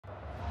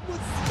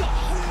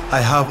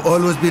I have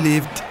always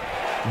believed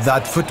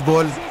that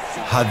football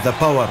had the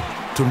power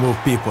to move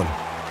people.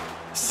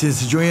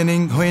 Since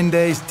joining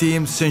Hyundai's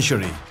team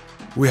Century,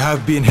 we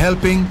have been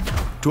helping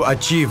to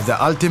achieve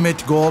the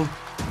ultimate goal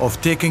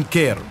of taking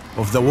care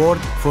of the world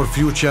for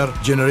future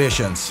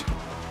generations,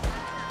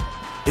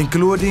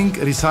 including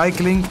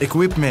recycling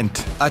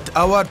equipment at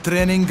our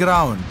training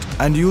ground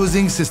and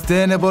using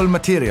sustainable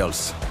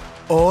materials,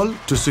 all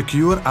to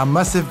secure a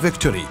massive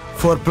victory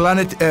for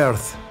planet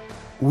Earth.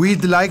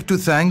 We'd like to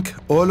thank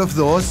all of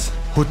those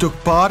who took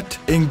part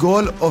in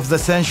Goal of the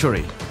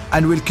Century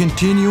and will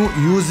continue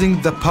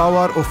using the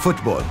power of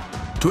football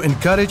to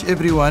encourage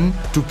everyone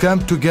to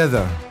come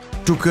together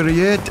to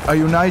create a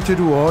united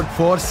world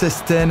for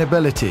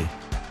sustainability.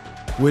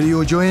 Will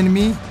you join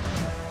me